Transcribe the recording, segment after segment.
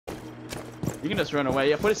You can just run away.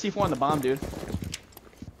 Yeah, put a C4 on the bomb, dude.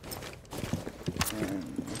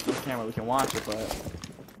 On camera, we can watch it, but...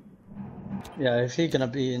 Yeah, if he's gonna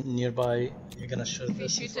be nearby, you're gonna shoot If he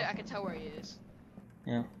this. shoots it, I can tell where he is.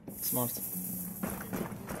 Yeah, smart.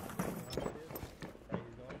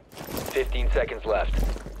 15 seconds left.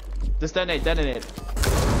 Just detonate, detonate.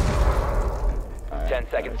 Right, 10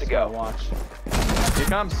 seconds to go. Watch. Here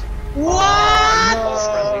comes. What?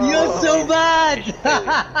 Oh, no. You're so bad! It's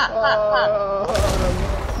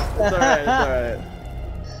alright, it's alright.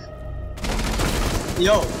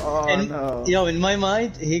 Yo, no. Yo, in my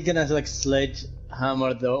mind, he gonna like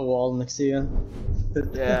sledgehammer the wall next to you.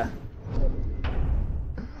 Yeah.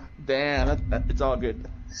 Damn, it's all good.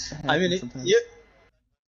 I mean,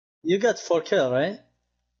 you got 4 kills, right?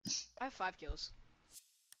 I have 5 kills.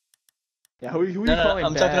 Yeah, who are you No, calling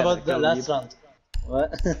I'm bad? talking about the Like, last round.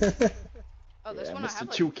 What? Oh, this Yeah, one I Mr. have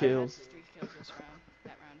like 2 kills. 3 kills this round.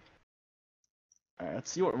 That round. Alright, let's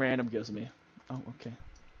see what random gives me. Oh, okay.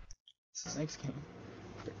 Thanks, game.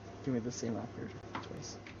 Give me the same offer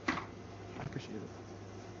twice. I appreciate it.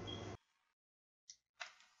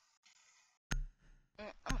 I'm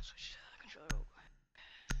gonna switch the controller.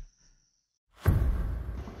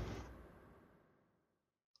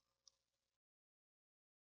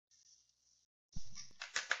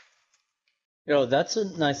 Yo, that's a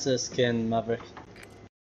nice skin, Maverick.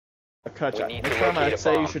 A cut. We need Next to time locate I'd a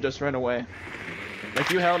say you bomb. should just run away.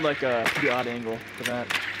 Like you held like a pretty odd angle for that.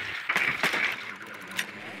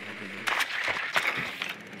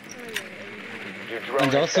 Your drone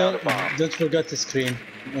And has found also, a bomb. don't forget to scream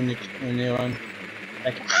when you run.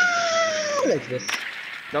 Like, like this.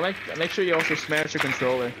 Now make sure you also smash your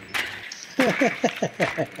controller.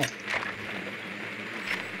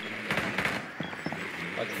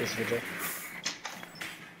 Like this video.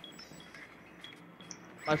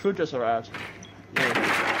 My food just arrived. Yeah.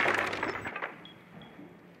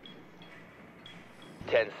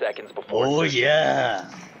 10 seconds before Oh insertion. yeah!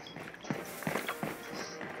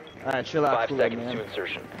 Alright, chill out, 5 food, seconds man. to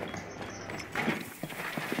insertion.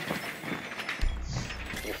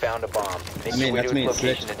 You found a bomb. Make your way that's to me, its it's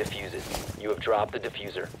location and defuse it. You have dropped the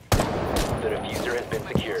diffuser. The diffuser has been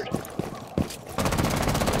secured.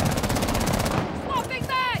 Swapping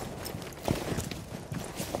back!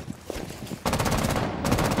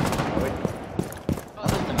 I'm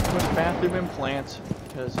just gonna push bathroom implant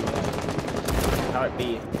because how it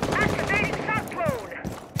be. Activating cyclone.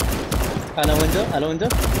 Hello window.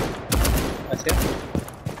 Let's go.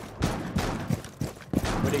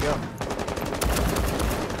 Where'd he go?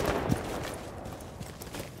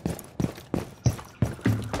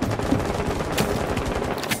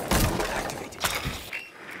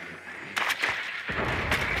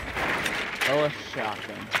 Oh, a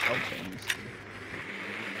shotgun. Okay.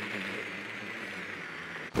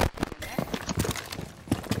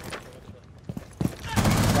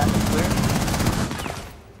 That's clear?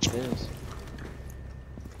 It is.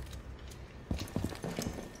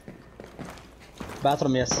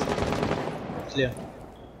 Bathroom, yes. Clear.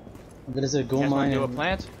 There is a You gold guys wanna mine. do a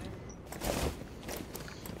plant?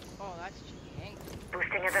 Oh, that's cheating.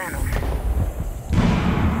 Boosting adrenaline.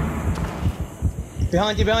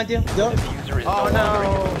 Behind you. Door. Diffuser is Oh, no longer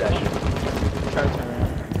in no. your possession. Try to turn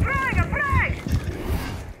around. Frag, a frag!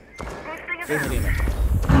 Boosting They're adrenaline. hitting it.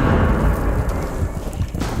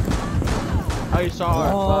 Oh, you saw her.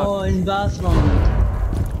 Oh, in bathroom. Fuck.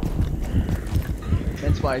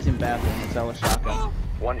 That's why he's in bathroom. Sell a shotgun.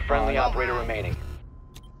 One friendly operator remaining.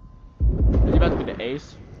 Is he about to be the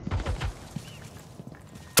ace?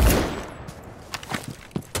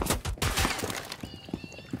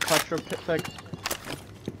 Clutch from pit pick.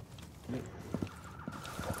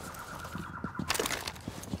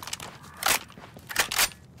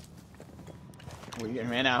 We're getting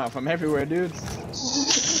ran out from everywhere, dude.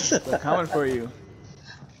 They're coming for you.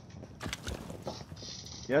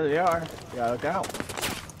 Yeah, they are. You gotta look out.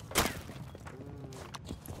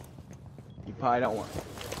 You probably don't want.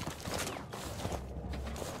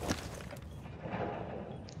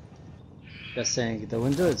 Just saying, the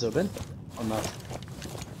window is open or not?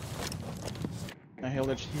 Now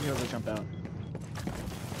he'll jump out.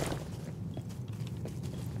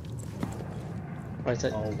 Right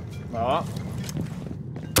side. Oh. Oh.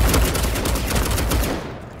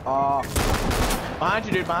 Oh. Behind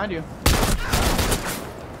you, dude, behind you.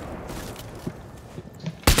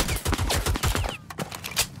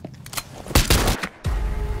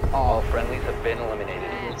 All friendlies have been eliminated.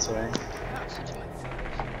 That's right. That was such a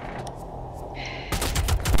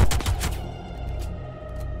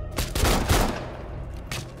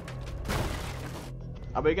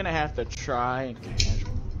Are we gonna have to try and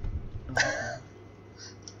casual?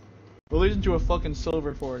 We're losing to a fucking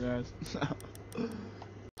silver for it, guys.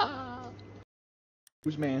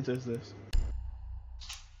 Whose man's is this?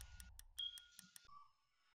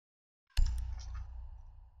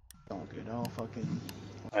 Don't get all fucking.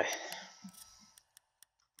 Ouais.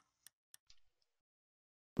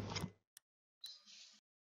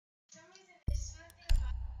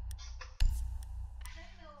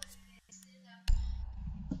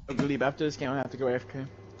 I'm gonna leave after this game. I have to go AFK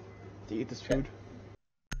to eat this food.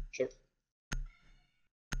 Sure.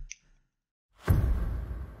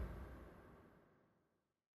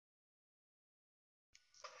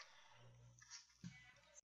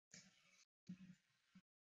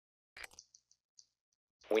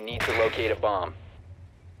 We need to locate a bomb.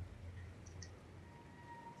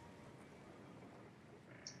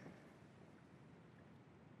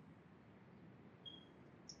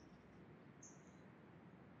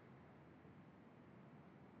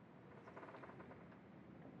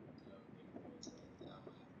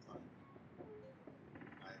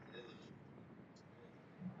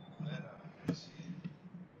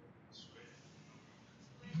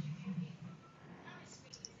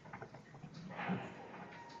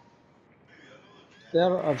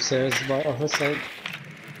 They're upstairs by office side.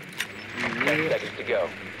 10 seconds to go.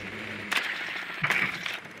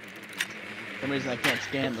 For some reason I can't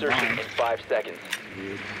scan the Insertion bomb. in 5 seconds.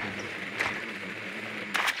 Weird.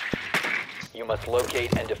 You must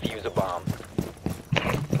locate and defuse a bomb.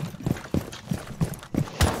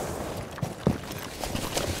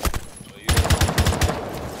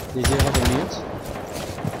 Did you have a mute?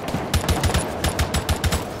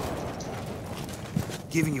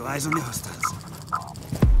 Giving you eyes on the hostiles.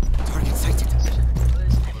 Target sighted.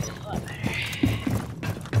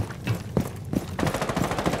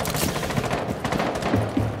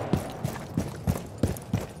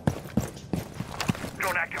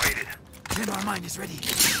 Drone activated. Our mine is ready.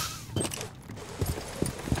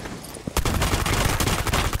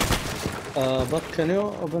 But can you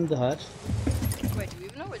open the hatch? Wait, do we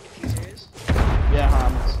even know what diffuser is? Yeah,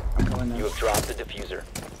 I'm going You now. have dropped the diffuser.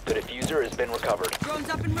 The diffuser has been recovered. Drone's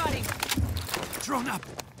up and running. Drone up.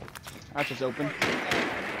 Hatch is open.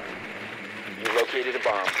 You located a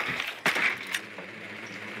bomb.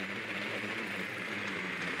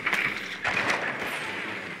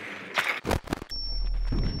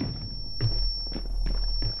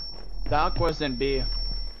 Doc was in B.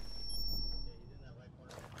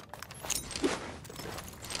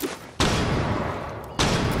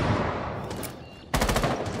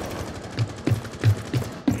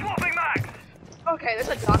 Swapping mags. Okay, there's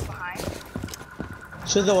a dock behind.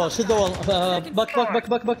 Shoot the wall, shoot the wall. Back, shoot the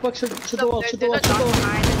wall, shoot the wall, There's a shoot the dock wall.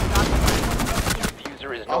 behind. There's a dock behind. The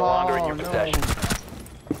diffuser is no longer in your no. possession.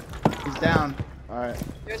 He's down. Alright,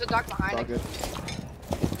 There's a dock it's behind. all good. The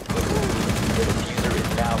diffuser is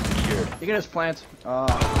now secured. You can just plant.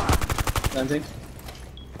 Landing.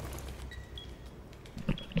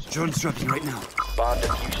 Drone's dropping right now. Bomb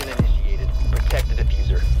diffusion initiated. Protect the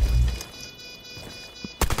diffuser.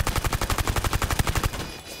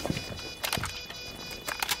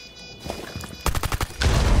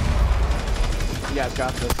 You guys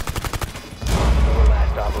got this. Four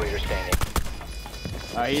last operator standing.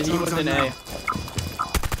 Alright, he was in A.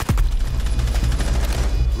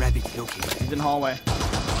 Rapid located. He's in hallway.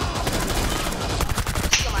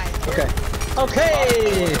 Okay.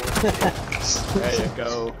 Okay! There you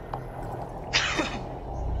go.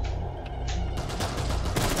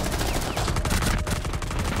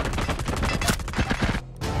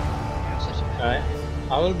 Alright.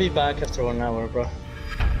 I will be back after 1 hour, bro.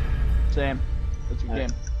 Same. That's your Alright.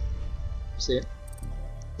 game. See ya.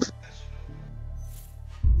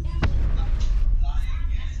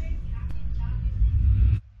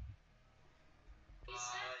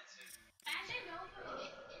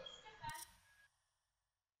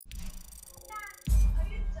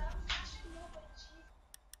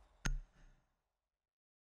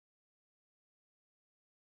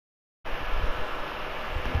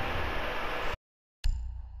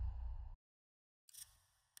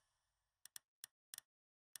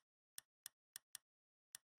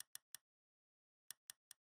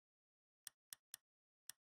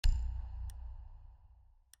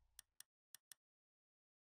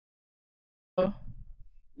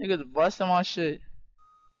 Niggas busting my shit.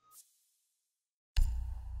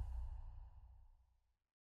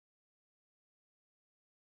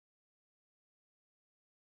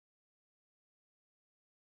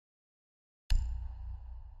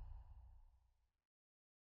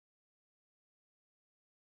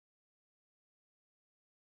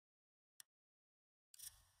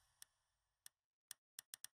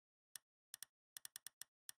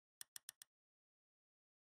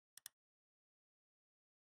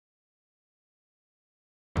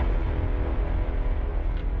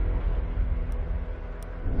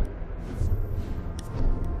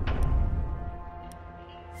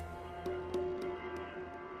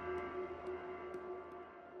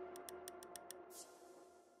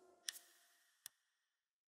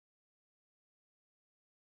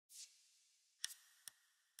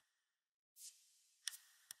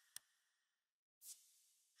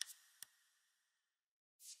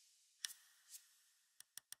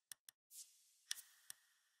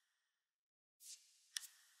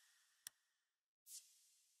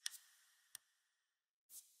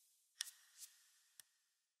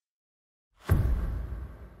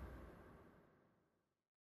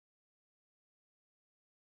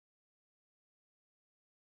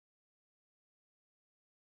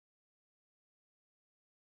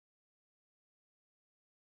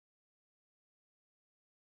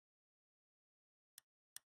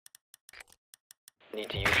 Need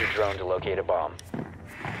to use your drone to locate a bomb.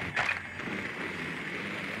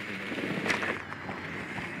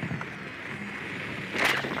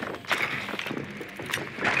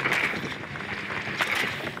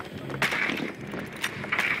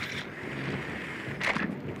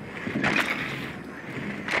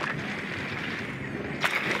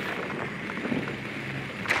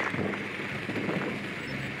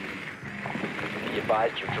 Be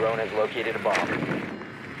advised your drone has located a bomb.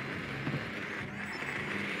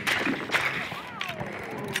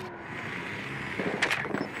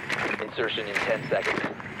 Insertion in 10 seconds.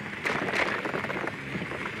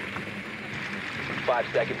 5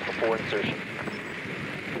 seconds before insertion.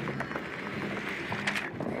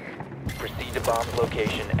 Proceed to bomb's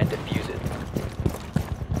location and defuse it.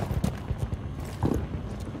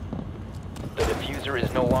 The diffuser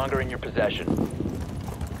is no longer in your possession.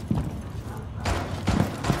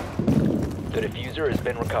 The diffuser has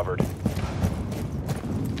been recovered.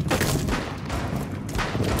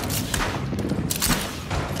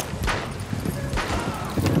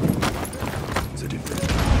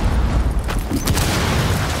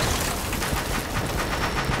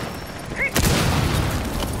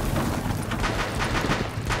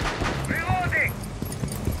 Reloading!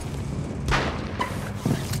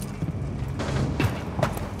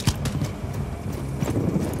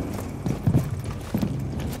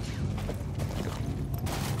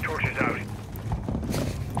 Torches out.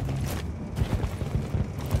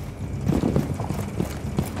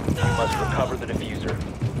 You must recover the diffuser.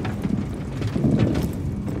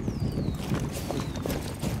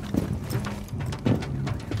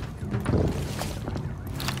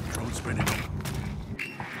 Drone spinning.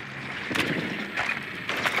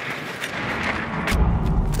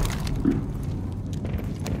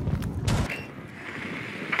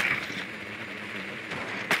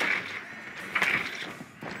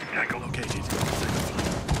 Tackle. Located.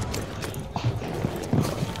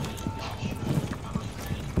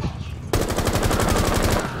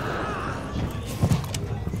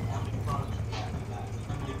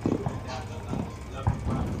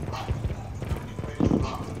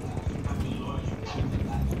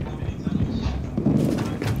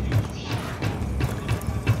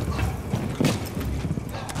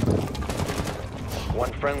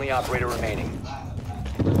 One friendly operator remaining.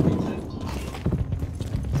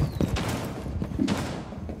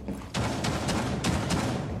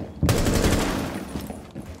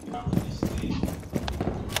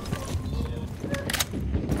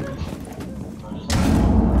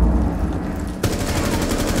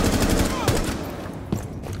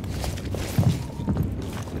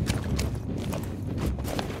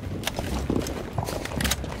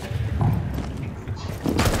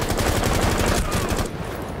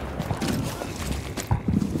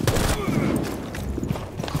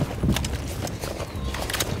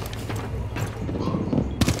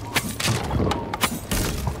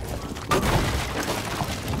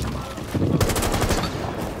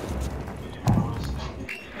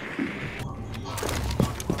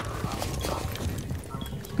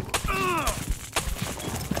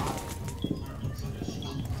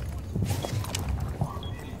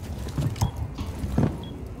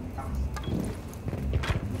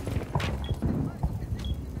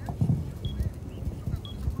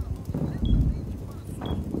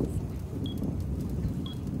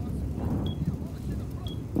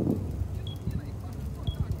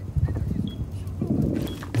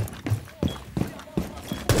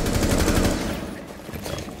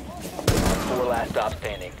 Stop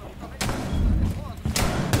standing.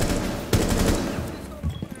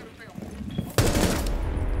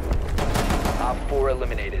 Op 4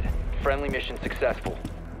 eliminated. Friendly mission successful.